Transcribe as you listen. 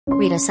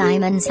Rita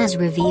Simons has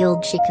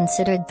revealed she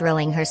considered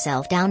throwing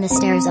herself down the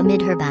stairs amid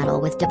her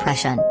battle with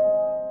depression.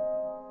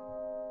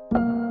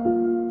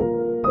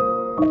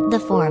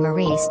 The former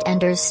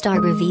EastEnders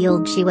star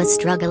revealed she was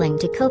struggling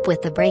to cope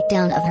with the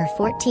breakdown of her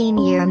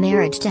 14-year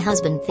marriage to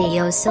husband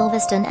Theo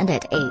Silveston, and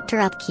it ate her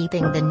up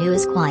keeping the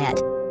news quiet.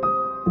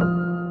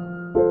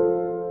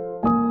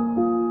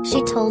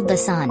 She told The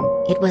Sun,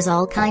 "It was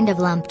all kind of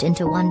lumped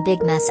into one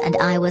big mess and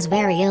I was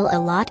very ill a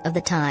lot of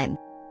the time.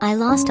 I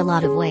lost a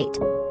lot of weight.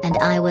 And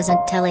I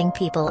wasn't telling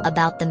people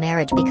about the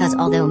marriage because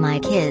although my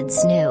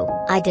kids knew,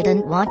 I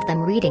didn't want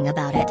them reading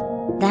about it.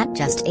 That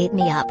just ate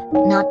me up,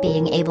 not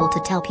being able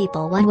to tell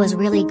people what was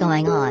really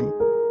going on."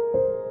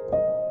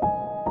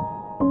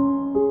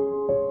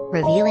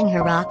 Revealing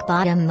her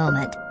rock-bottom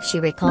moment, she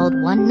recalled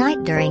one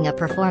night during a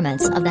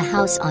performance of The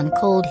House on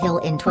Cold Hill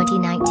in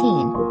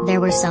 2019,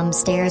 "There were some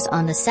stairs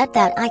on the set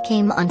that I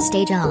came on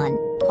stage on,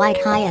 quite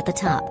high at the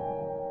top.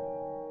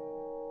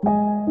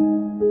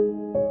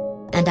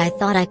 And I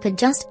thought I could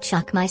just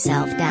chuck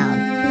myself down.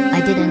 I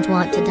didn't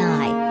want to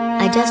die.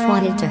 I just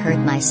wanted to hurt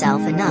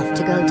myself enough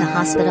to go to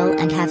hospital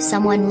and have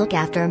someone look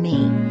after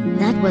me.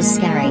 That was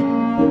scary."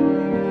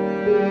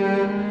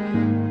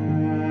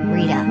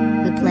 Rita,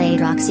 who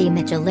played Roxy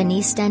Mitchell in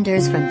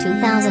EastEnders from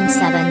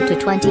 2007 to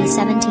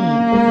 2017,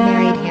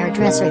 married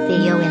hairdresser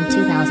Theo in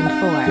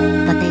 2004,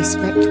 but they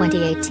split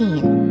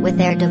 2018, with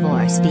their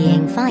divorce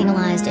being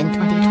finalized in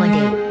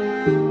 2020.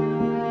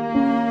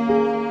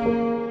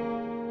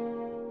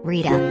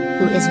 Rita,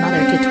 who is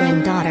mother to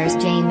twin daughters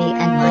Jamie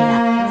and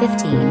Maya,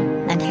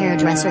 15, and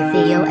hairdresser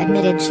Theo,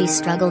 admitted she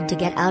struggled to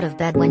get out of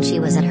bed when she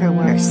was at her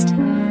worst.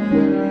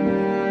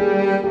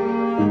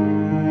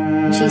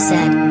 She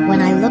said,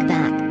 "When I look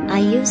back, I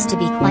used to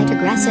be quite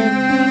aggressive,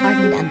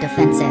 hardened and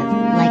defensive,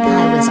 like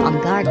I was on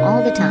guard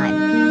all the time.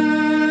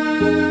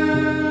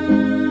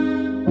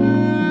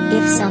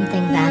 If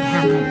something bad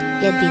happened,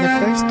 it'd be the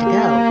first to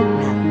go,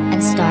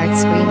 and start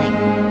screaming."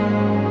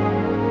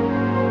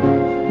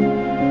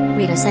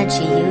 Rita said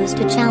she used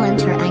to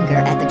challenge her anger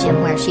at the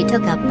gym where she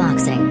took up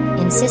boxing,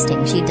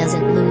 insisting she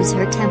doesn't lose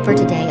her temper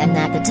today and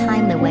that the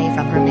time away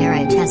from her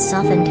marriage has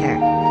softened her.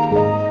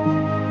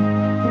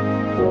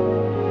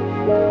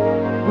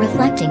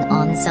 Reflecting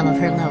on some of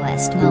her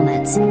lowest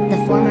moments,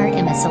 the former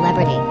IMA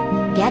celebrity,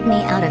 "Get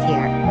me out of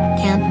here,"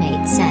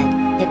 campmate said,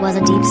 "It was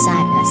a deep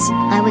sadness,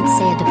 I would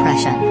say a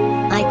depression.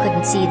 I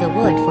couldn't see the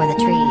wood for the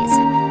trees."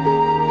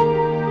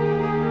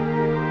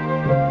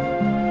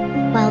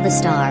 While the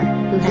star,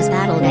 who has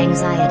battled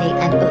anxiety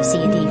and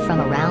OCD from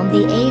around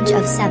the age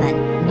of 7,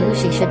 knew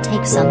she should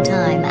take some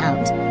time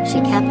out, she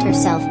kept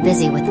herself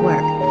busy with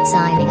work,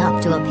 signing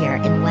up to appear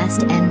in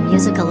West End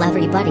musical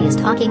Everybody's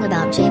Talking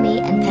About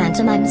Jamie and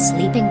pantomime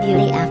Sleeping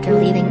Beauty after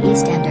leaving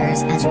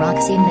EastEnders as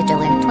Roxy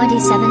Mitchell in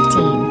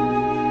 2017.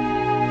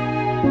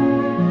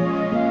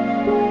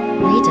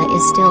 Rita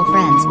is still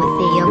friends with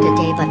Theo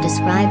today but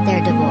described their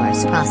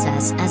divorce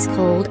process as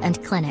cold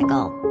and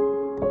clinical.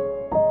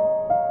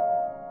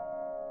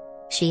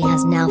 She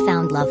has now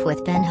found love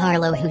with Ben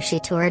Harlow, who she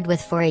toured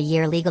with for a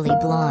year. Legally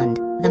Blonde,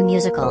 the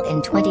musical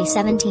in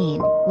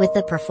 2017, with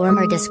the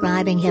performer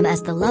describing him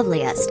as the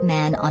loveliest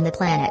man on the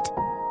planet.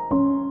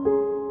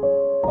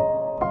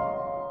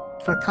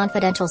 For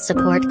confidential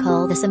support,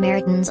 call the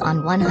Samaritans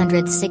on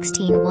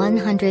 116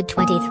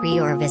 123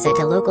 or visit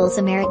a local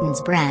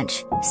Samaritans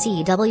branch.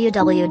 See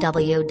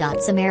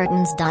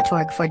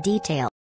www.samaritans.org for details.